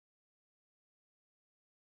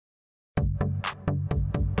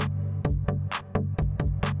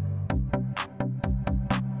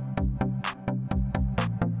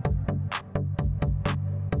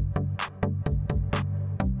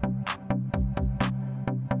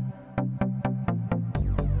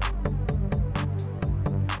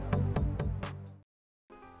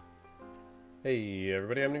Hey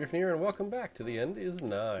everybody, I'm Nigh here, and welcome back to The End is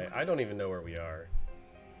Nigh. I don't even know where we are.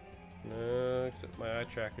 No, except my eye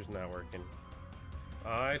tracker's not working.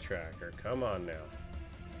 Eye tracker, come on now.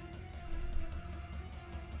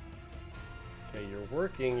 Okay, you're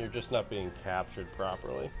working, you're just not being captured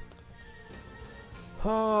properly.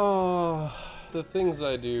 Oh, the things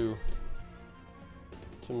I do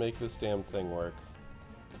to make this damn thing work.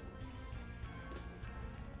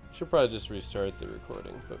 Should probably just restart the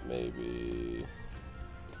recording, but maybe...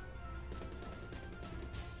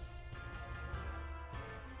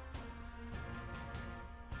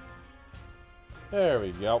 There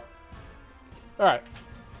we go. Alright.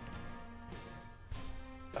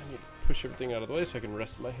 I need to push everything out of the way so I can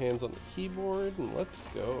rest my hands on the keyboard, and let's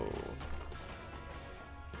go.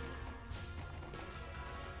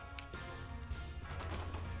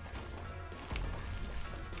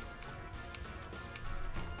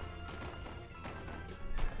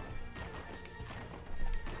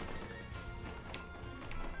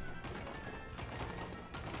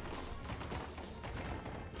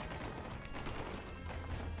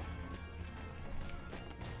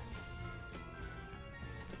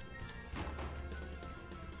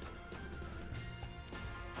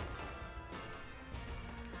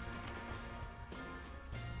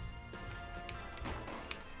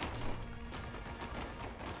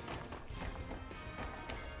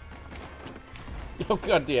 Oh,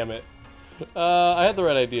 god damn it. I had the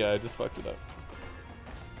right idea, I just fucked it up.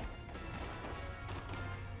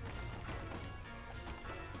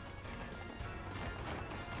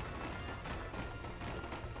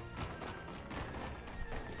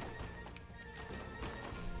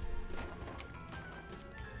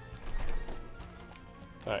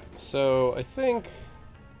 Alright, so I think...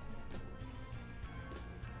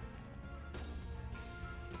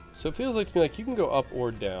 So it feels like to me like you can go up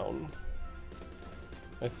or down.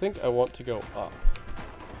 I think I want to go up.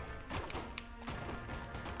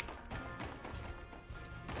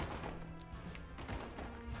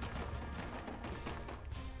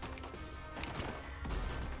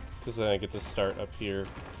 Because then I get to start up here,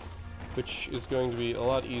 which is going to be a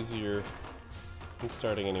lot easier than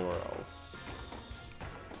starting anywhere else.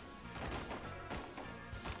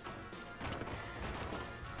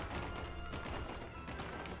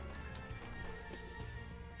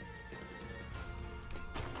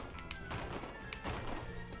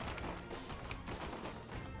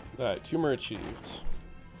 Alright, tumor achieved.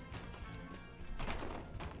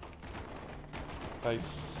 I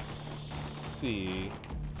see.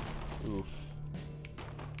 Oof.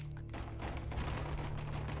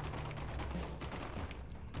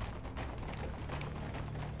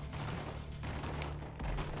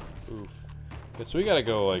 Oof. Okay, so we gotta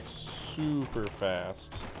go like super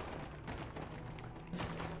fast.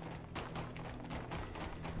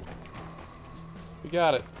 We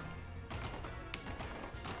got it.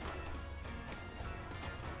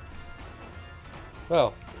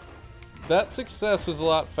 Well, that success was a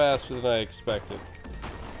lot faster than I expected.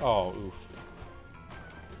 Oh, oof.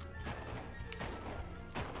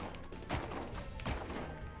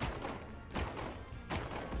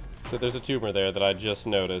 So there's a tumor there that I just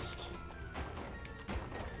noticed.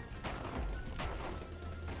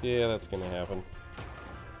 Yeah, that's gonna happen.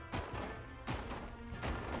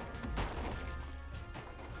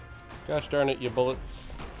 Gosh darn it, you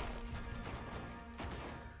bullets.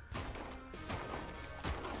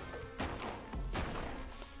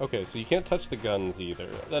 Okay, so you can't touch the guns either.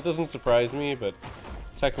 That doesn't surprise me, but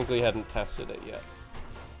technically hadn't tested it yet.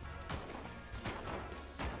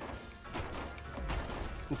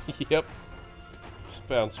 Yep. Just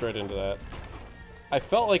bounced right into that. I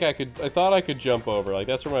felt like I thought I could jump over. Like,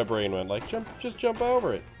 that's where my brain went. Like, just jump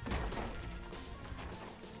over it.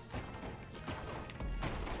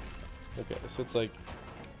 Okay, so it's like,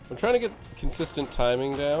 I'm trying to get consistent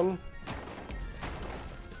timing down.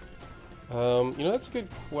 You know, that's a good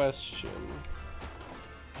question.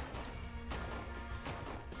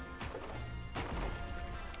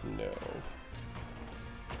 No.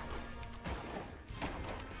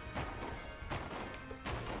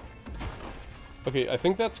 Okay, I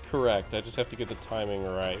think that's correct. I just have to get the timing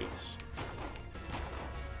right.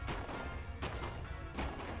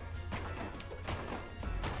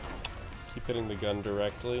 Keep hitting the gun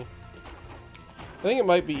directly. I think it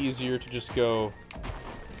might be easier to just go...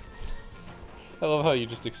 I love how you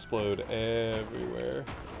just explode everywhere.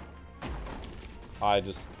 I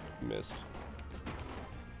just missed.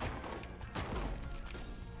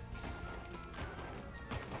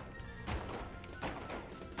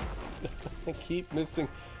 I keep missing.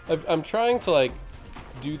 I'm trying to like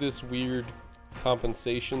do this weird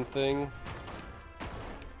compensation thing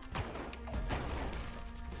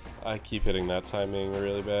I keep hitting that timing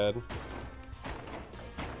really bad.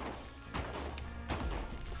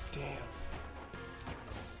 Damn.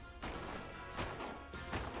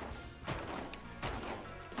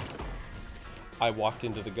 I walked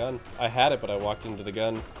into the gun. I had it, but I walked into the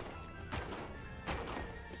gun.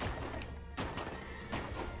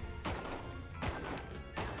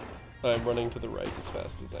 I'm running to the right as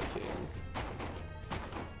fast as I can.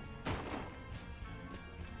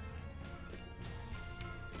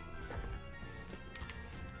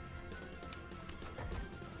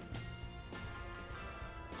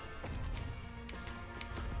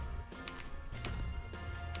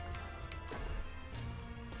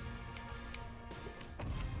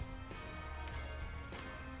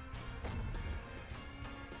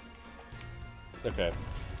 Okay.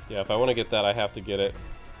 Yeah, if I want to get that, I have to get it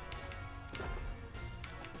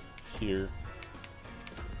here.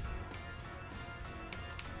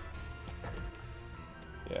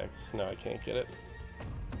 Yeah, because now I can't get it.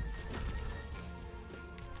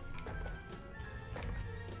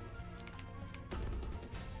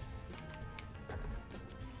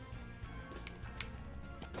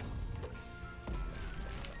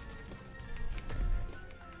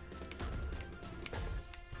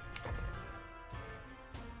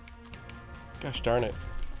 Gosh darn it.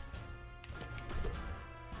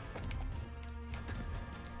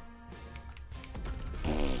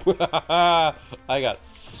 I got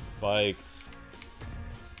spiked.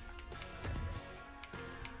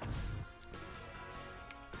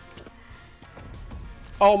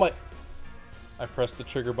 Oh my. I pressed the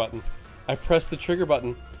trigger button. I pressed the trigger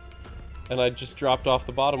button. And I just dropped off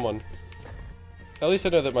the bottom one. At least I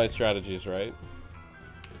know that my strategy is right.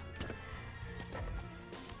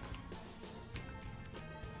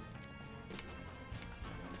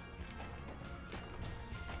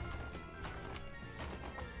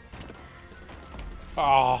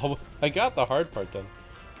 Oh, I got the hard part done.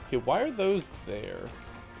 Okay, why are those there?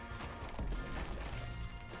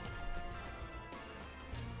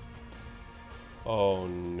 Oh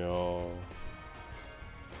no.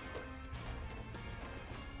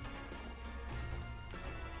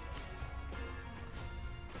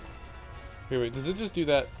 Wait, does it just do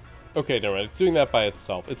that? Okay, never mind. It's doing that by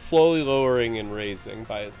itself. It's slowly lowering and raising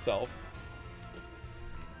by itself.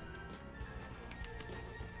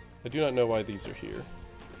 I do not know why these are here.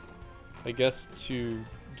 I guess to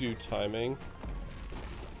do timing.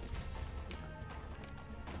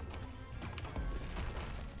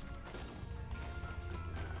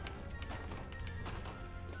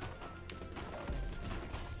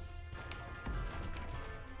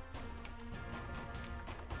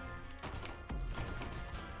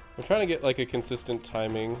 I'm trying to get like a consistent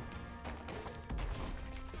timing.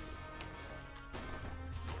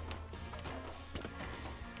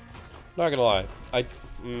 Not gonna lie, I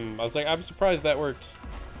was like, I'm surprised that worked.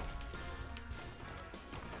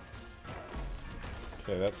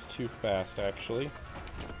 Okay, that's too fast, actually.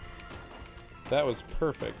 That was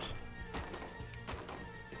perfect.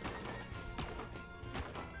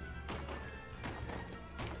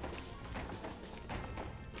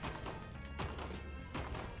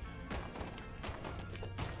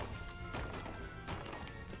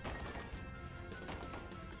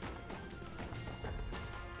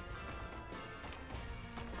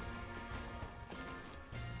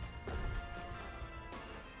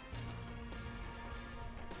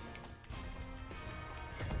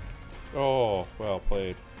 Oh, well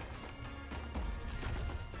played.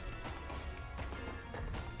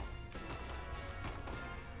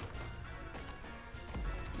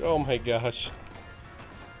 Oh my gosh.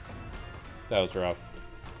 That was rough.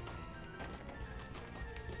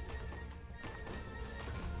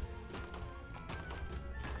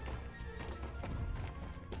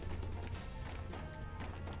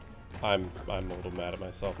 I'm a little mad at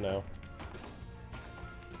myself now.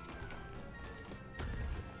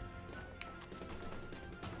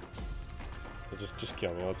 Just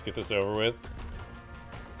kill me. Let's get this over with.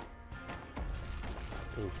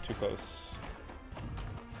 Oof, too close.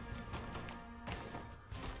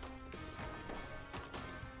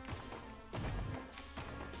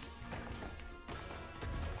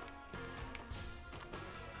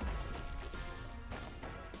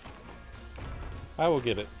 I will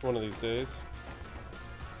get it one of these days.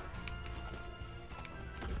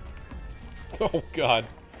 Oh god.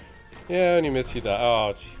 Yeah, when you miss, you die.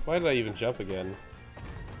 Oh, gee. Why did I even jump again?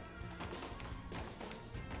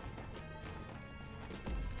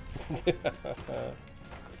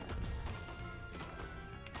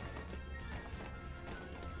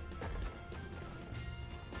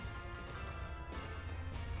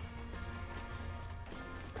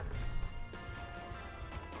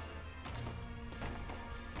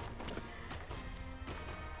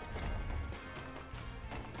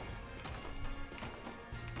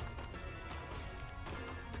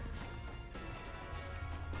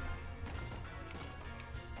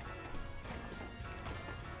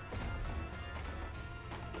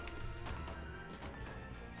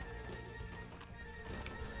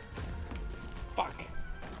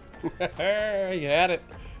 You had it.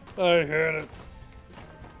 I had it.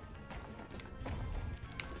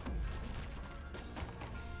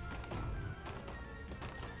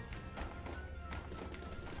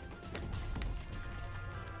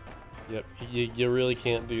 Yep, you really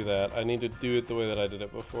can't do that. I need to do it the way that I did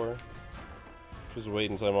it before. Just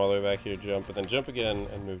wait until I'm all the way back here, jump, and then jump again,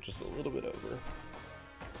 and move just a little bit over.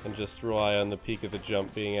 And just rely on the peak of the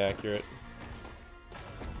jump being accurate.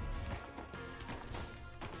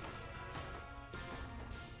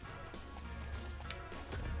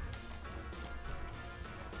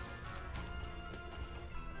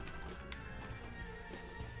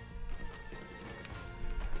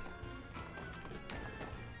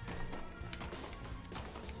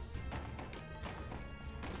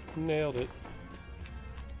 Nailed it.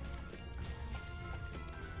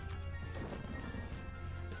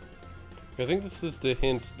 I think this is to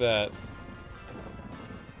hint that...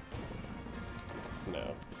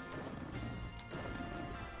 No.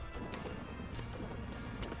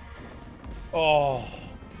 Oh!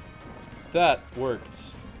 That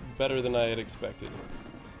worked better than I had expected.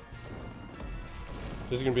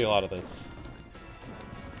 There's gonna be a lot of this.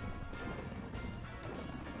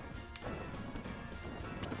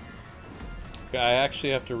 Okay, I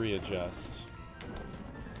actually have to readjust.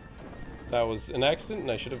 That was an accident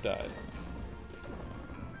and I should have died.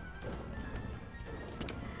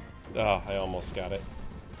 Ah, I almost got it.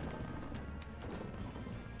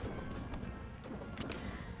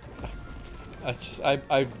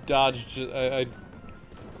 I dodged, I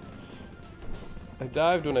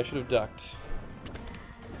dived when I should have ducked.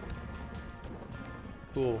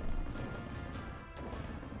 Cool.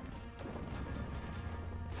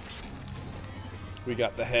 We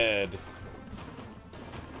got the head.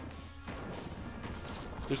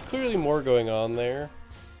 There's clearly more going on there.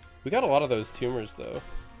 We got a lot of those tumors, though.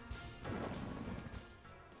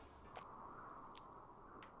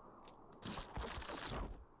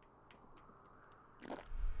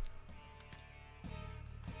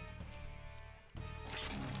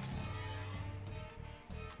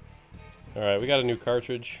 Alright, we got a new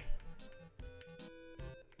cartridge.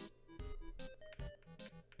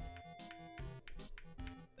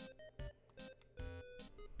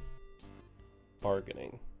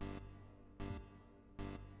 Bargaining.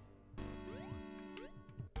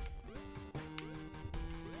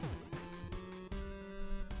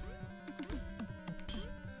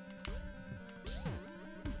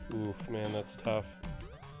 Oof, man, that's tough.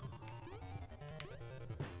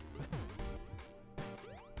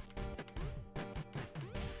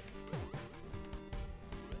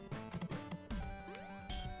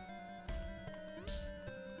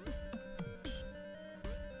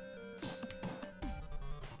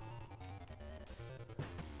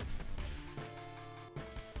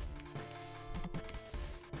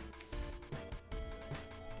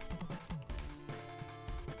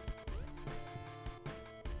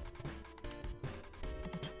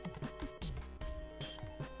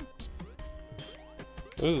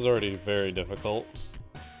 This is already very difficult.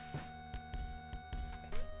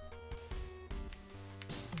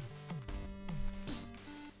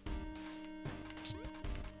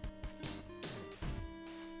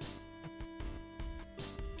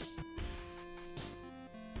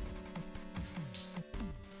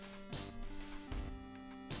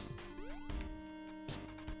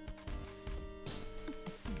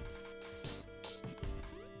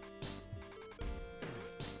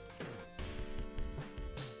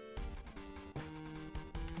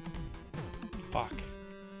 Fuck.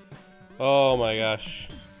 Oh my gosh.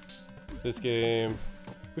 This game.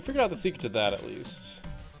 We figured out the secret to that at least.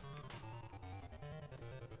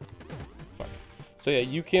 Fuck. So yeah,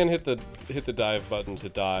 you can hit the dive button to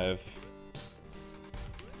dive.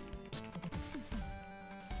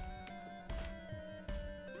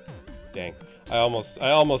 Dang. I almost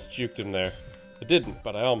juked him there. I didn't,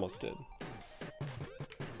 but I almost did.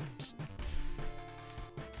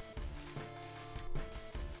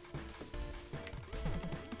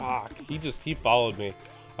 Fuck, he followed me.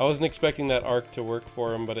 I wasn't expecting that arc to work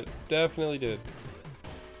for him, but it definitely did.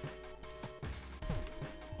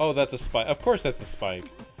 Oh, that's a spike. Of course that's a spike.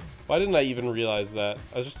 Why didn't I even realize that?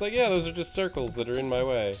 I was just like, yeah, those are just circles that are in my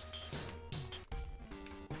way.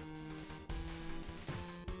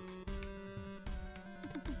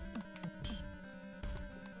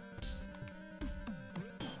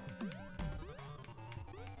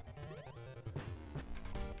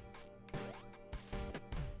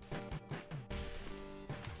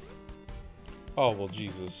 Oh, well,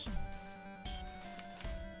 Jesus.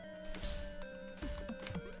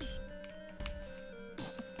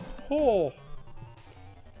 Oh.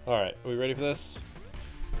 Alright, are we ready for this?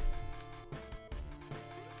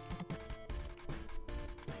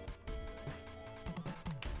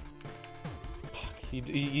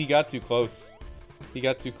 He got too close. He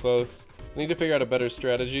got too close. I need to figure out a better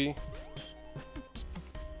strategy.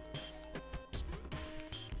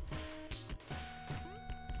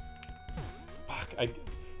 Fuck,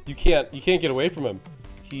 you can't get away from him.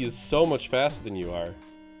 He is so much faster than you are.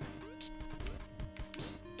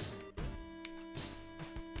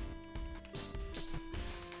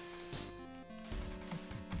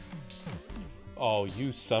 Oh,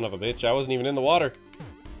 you son of a bitch. I wasn't even in the water.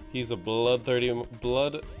 He's a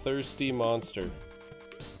bloodthirsty monster.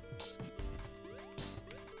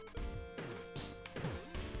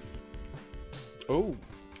 Oh.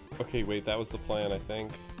 Okay, wait, that was the plan, I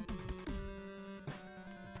think.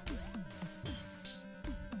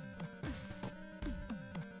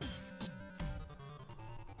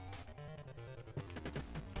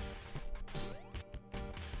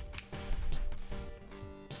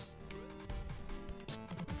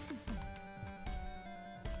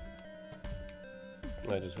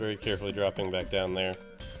 Just very carefully dropping back down there.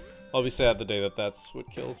 I'll be sad the day that that's what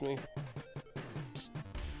kills me.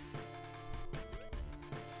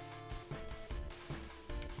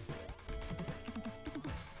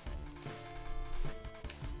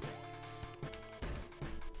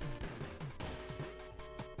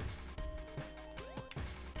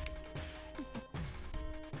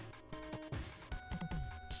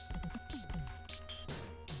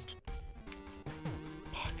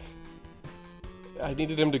 I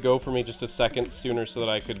needed him to go for me just a second sooner so that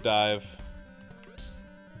I could dive.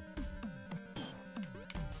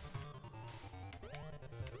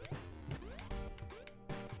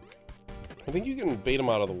 I think you can bait them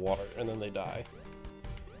out of the water and then they die.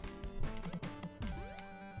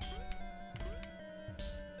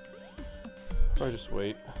 Or just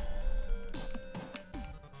wait.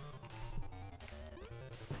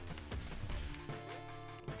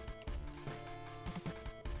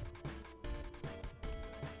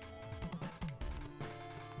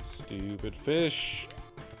 Stupid fish.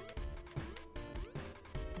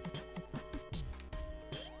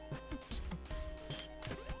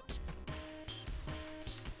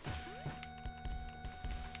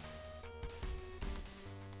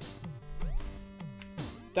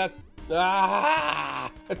 That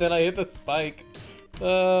and then I hit the spike.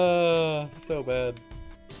 So bad.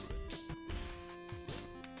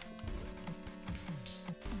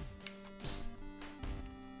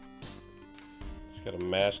 Just gotta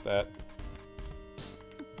mash that.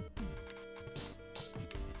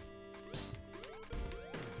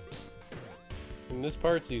 And this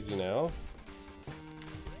part's easy now.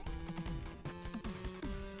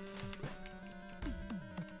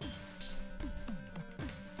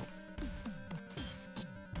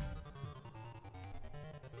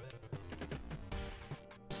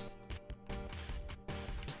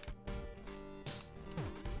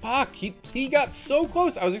 Fuck, he got so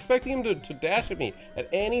close. I was expecting him to dash at me at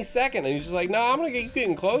any second, and he's just like, nah, I'm gonna keep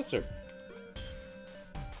getting closer.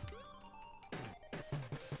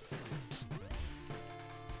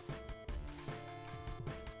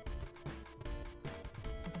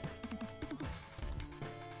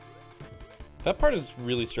 That part is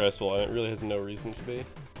really stressful, and it really has no reason to be.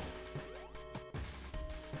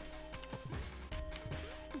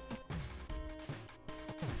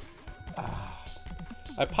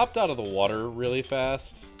 I popped out of the water really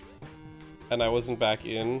fast, and I wasn't back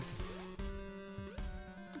in.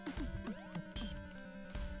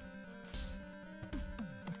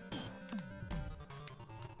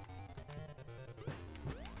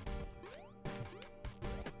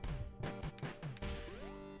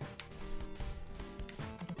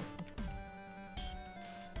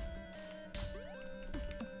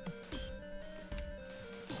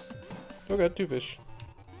 Oh god, two fish.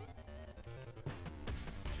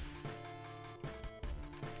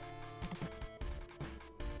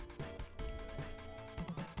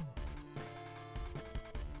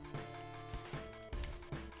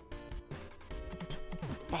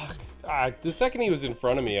 Fuck. The second he was in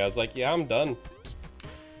front of me, I was like, yeah, I'm done.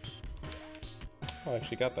 Oh, I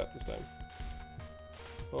actually got that this time.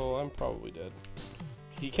 Oh, I'm probably dead.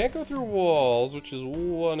 He can't go through walls, which is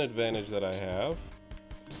one advantage that I have.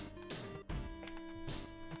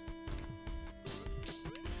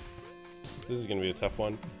 This is going to be a tough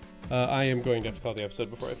one. I am going to have to call the episode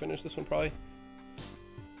before I finish this one, probably.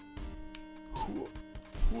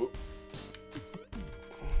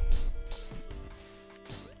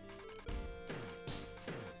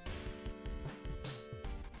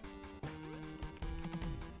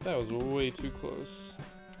 That was way too close.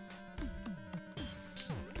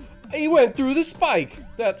 He went through the spike!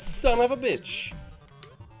 That son of a bitch!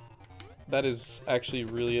 That is actually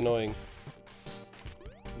really annoying.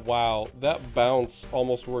 Wow, that bounce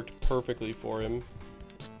almost worked perfectly for him.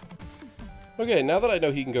 Okay, now that I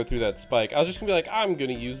know he can go through that spike, I was just gonna be like, I'm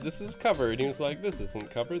gonna use this as cover. And he was like, this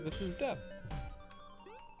isn't cover, this is death.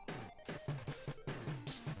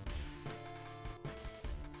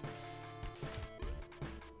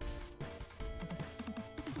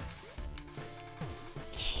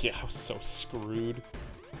 Yeah, I was so screwed.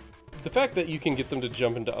 The fact that you can get them to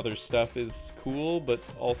jump into other stuff is cool, but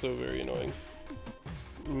also very annoying.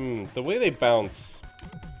 The way they bounce...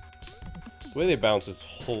 The way they bounce is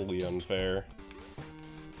wholly unfair.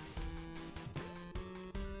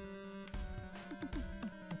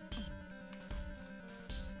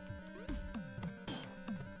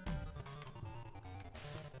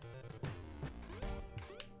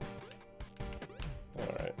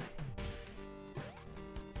 Alright.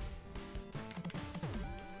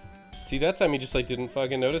 See, that time he just, like, didn't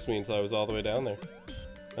fucking notice me until I was all the way down there.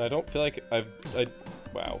 And I don't feel like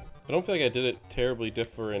wow. I don't feel like I did it terribly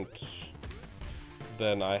different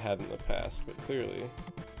than I had in the past, but clearly.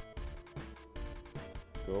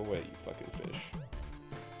 Go away, you fucking fish.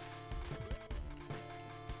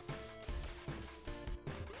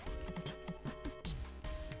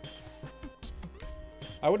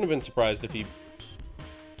 I wouldn't have been surprised if he...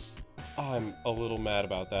 Oh, I'm a little mad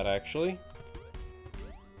about that, actually.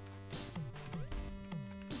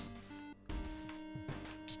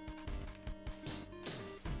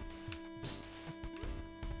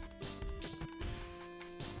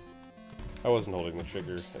 I wasn't holding the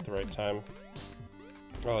trigger at the right time.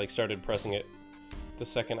 I like started pressing it the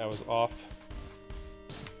second I was off.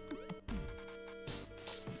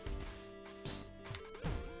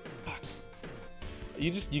 Fuck.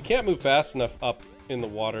 You can't move fast enough up in the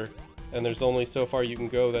water, and there's only so far you can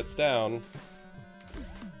go that's down.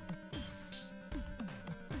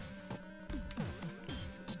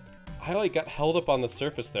 I like got held up on the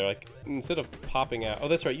surface there, like instead of popping out. Oh,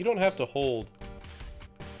 that's right. You don't have to hold.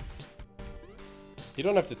 You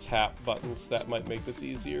don't have to tap buttons. That might make this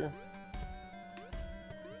easier.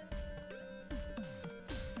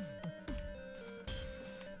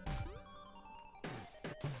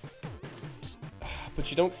 But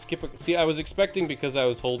you don't skip... See, I was expecting, because I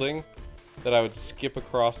was holding, that I would skip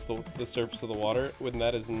across the surface of the water, when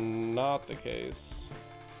that is not the case.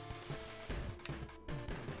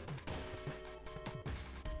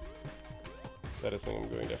 That is something I'm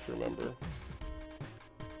going to have to remember.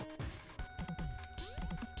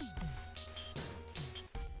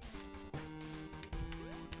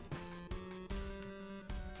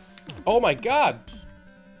 Oh my god!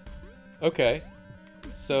 Okay.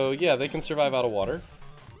 So, yeah, they can survive out of water.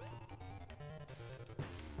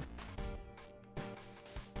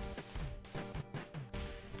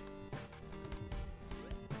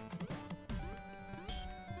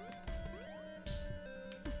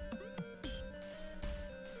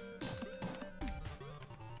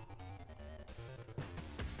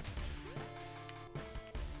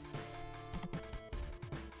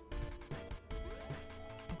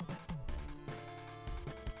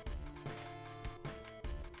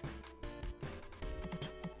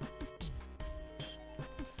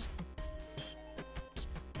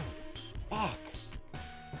 Fuck.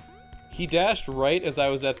 He dashed right as I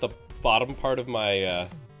was at the bottom part of my,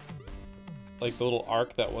 like the little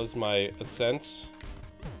arc that was my ascent.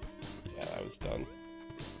 Yeah, I was done.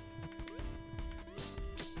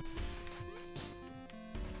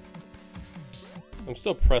 I'm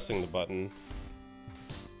still pressing the button.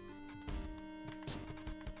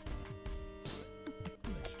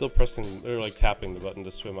 Still pressing, or like tapping the button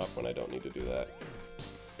to swim up when I don't need to do that.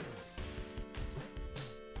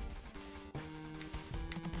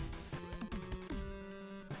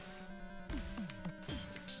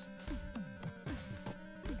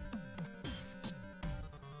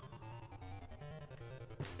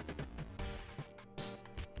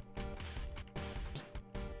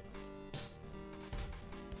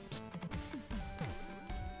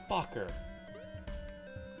 Fucker.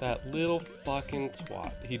 That little fucking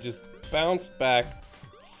twat. He just bounced back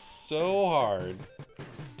so hard.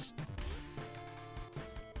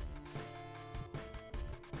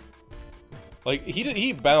 Like,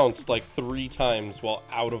 he bounced like 3 times while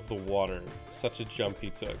out of the water. Such a jump he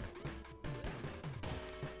took.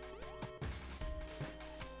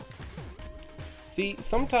 See,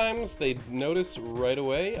 sometimes they notice right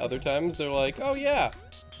away. Other times they're like, oh yeah.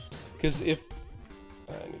 Because if...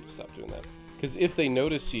 I need to stop doing that. Because if they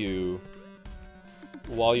notice you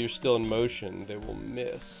while you're still in motion, they will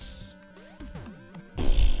miss.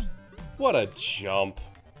 What a jump.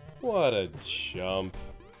 What a jump.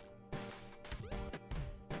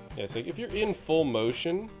 Yeah, it's like if you're in full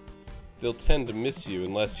motion, they'll tend to miss you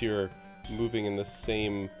unless you're moving in the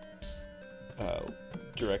same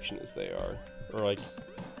direction as they are, or like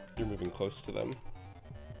you're moving close to them.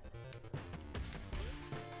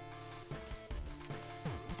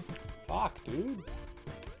 Fuck, dude.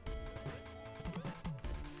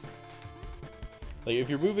 Like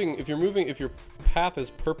if your path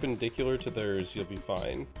is perpendicular to theirs, you'll be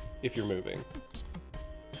fine if you're moving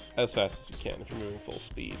as fast as you can. If you're moving full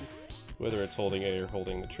speed, whether it's holding A or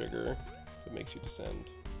holding the trigger, it makes you descend.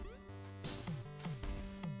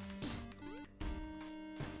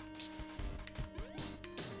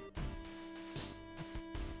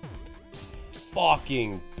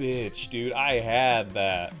 Fucking bitch, dude. I had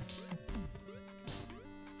that.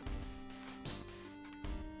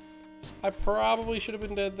 I probably should have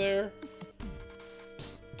been dead there.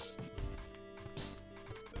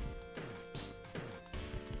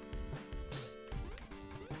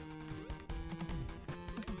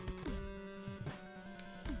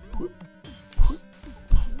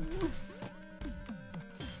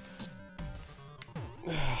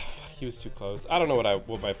 He was too close. I don't know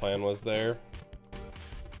what my plan was there.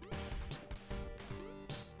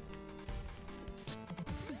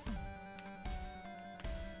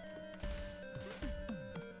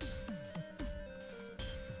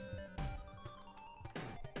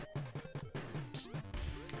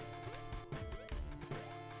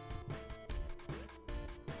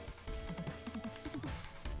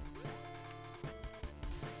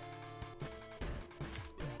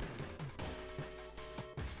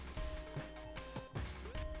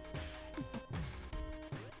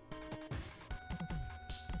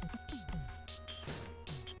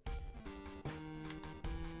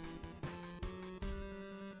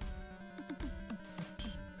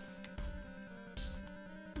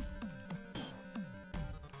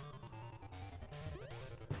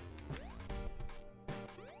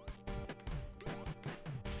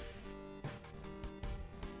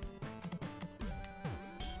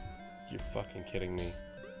 You're fucking kidding me.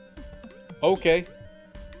 Okay.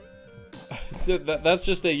 That's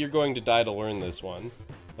just a you're going to die to learn this one.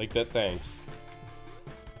 Like that, thanks.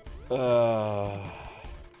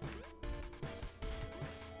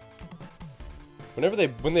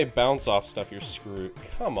 When they bounce off stuff, you're screwed.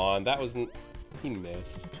 Come on, that wasn't... He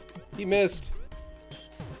missed. He missed!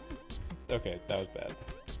 Okay, that was bad.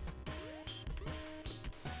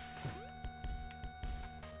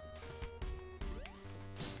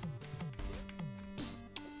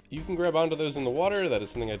 You can grab onto those in the water. That is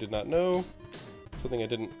something I did not know. Something I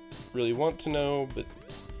didn't really want to know, but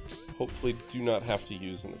hopefully do not have to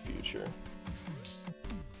use in the future.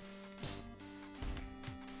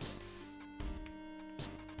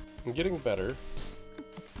 I'm getting better.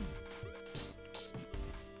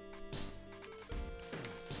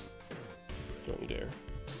 Don't you dare.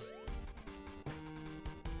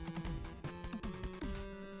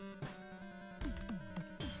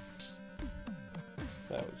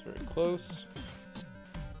 That was very close.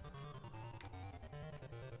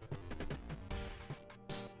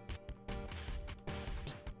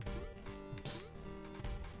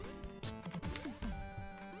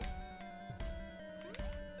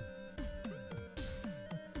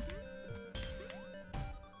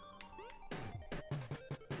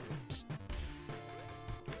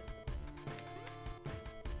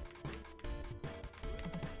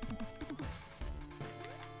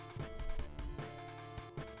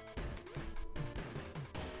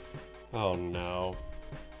 Oh no.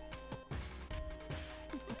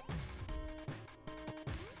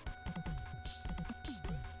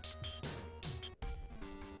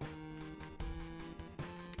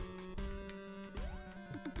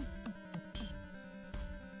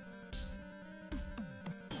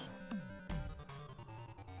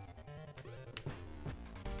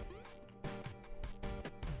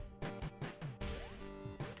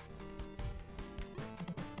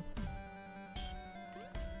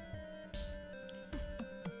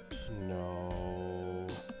 No.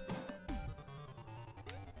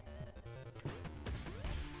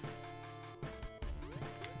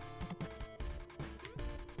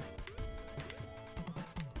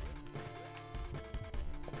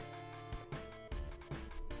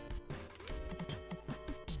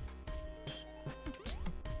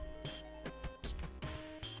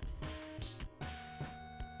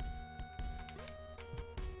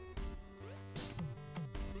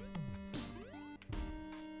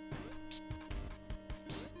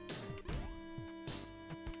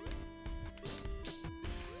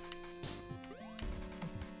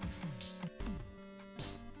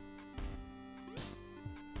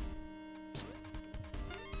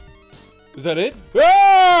 Is that it?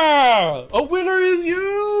 Ah! A winner is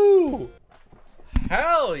you! Woo!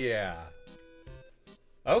 Hell yeah!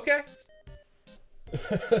 Okay.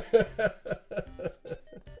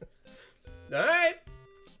 Alright.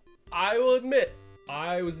 I will admit,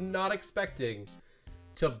 I was not expecting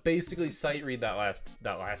to basically sight read that last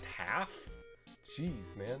half.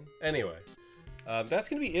 Jeez, man. Anyway, that's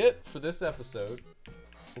gonna be it for this episode.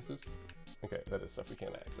 Is this okay? That is stuff we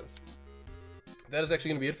can't access. That is actually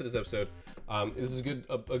gonna be it for this episode. This is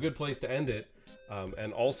a good place to end it.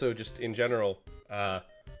 And also, just in general, I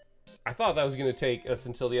thought that was gonna take us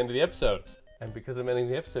until the end of the episode, and because I'm ending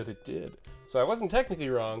the episode, it did. So I wasn't technically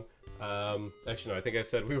wrong. Actually, no, I think I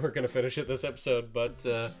said we weren't gonna finish it this episode, but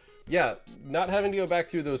yeah, not having to go back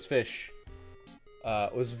through those fish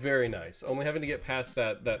was very nice. Only having to get past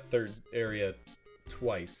that third area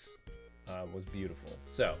twice was beautiful.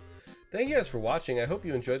 So, thank you guys for watching. I hope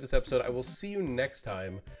you enjoyed this episode. I will see you next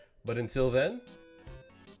time, but until then,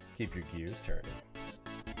 keep your gears turning.